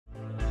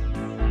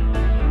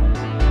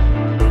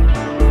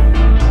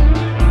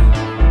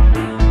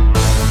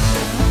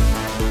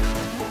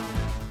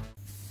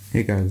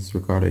Hey guys,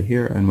 Ricardo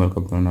here and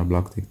welcome to another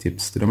Block Tech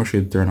Tips. Today I'm going to show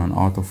you to turn on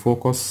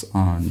autofocus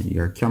on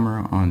your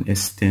camera on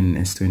S10,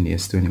 S20,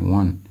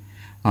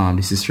 S21.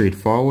 This is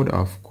straightforward,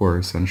 of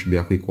course, and should be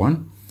a quick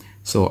one.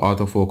 So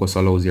autofocus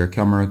allows your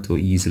camera to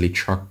easily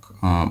track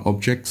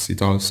objects.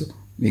 It also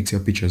makes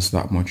your pictures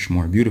that much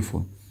more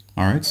beautiful.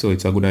 Alright, so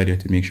it's a good idea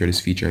to make sure this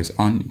feature is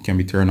on. It can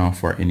be turned off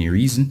for any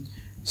reason.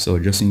 So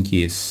just in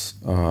case,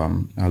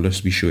 I'll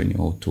just be showing you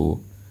how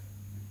to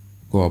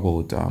go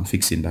about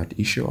fixing that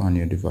issue on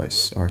your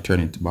device or turn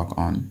it back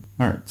on.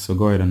 Alright, so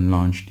go ahead and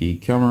launch the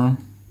camera.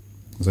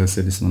 As I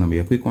said, this is going to be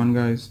a quick one,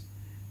 guys.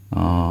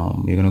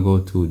 You're going to go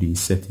to the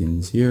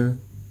settings here.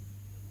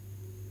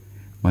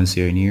 Once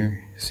you're in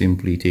here,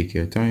 simply take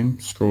your time,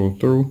 scroll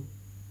through,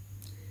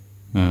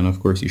 and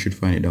of course you should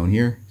find it down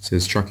here. It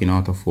says tracking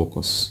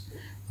autofocus,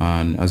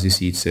 and as you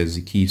see, it says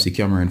it keeps the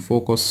camera in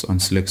focus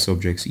on select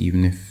subjects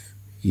even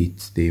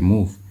if they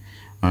move.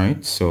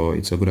 Alright, so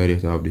it's a good idea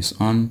to have this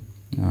on.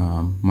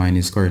 Mine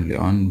is currently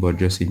on, but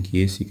just in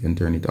case, you can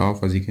turn it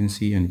off, as you can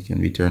see, and it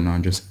can be turned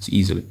on just as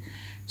easily.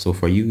 So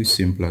for you, it's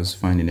simple as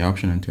finding the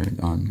option and turn it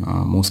on.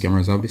 Most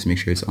cameras have this. Make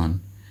sure it's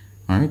on.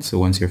 Alright, so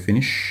once you're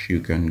finished, you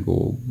can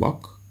go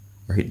back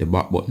or hit the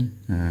back button,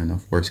 and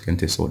of course you can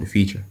test out the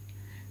feature.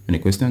 Any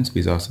questions,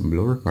 please ask them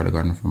below. Ricardo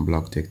Gardner from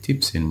Block Tech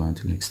Tips, and bye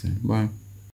until next time. Bye.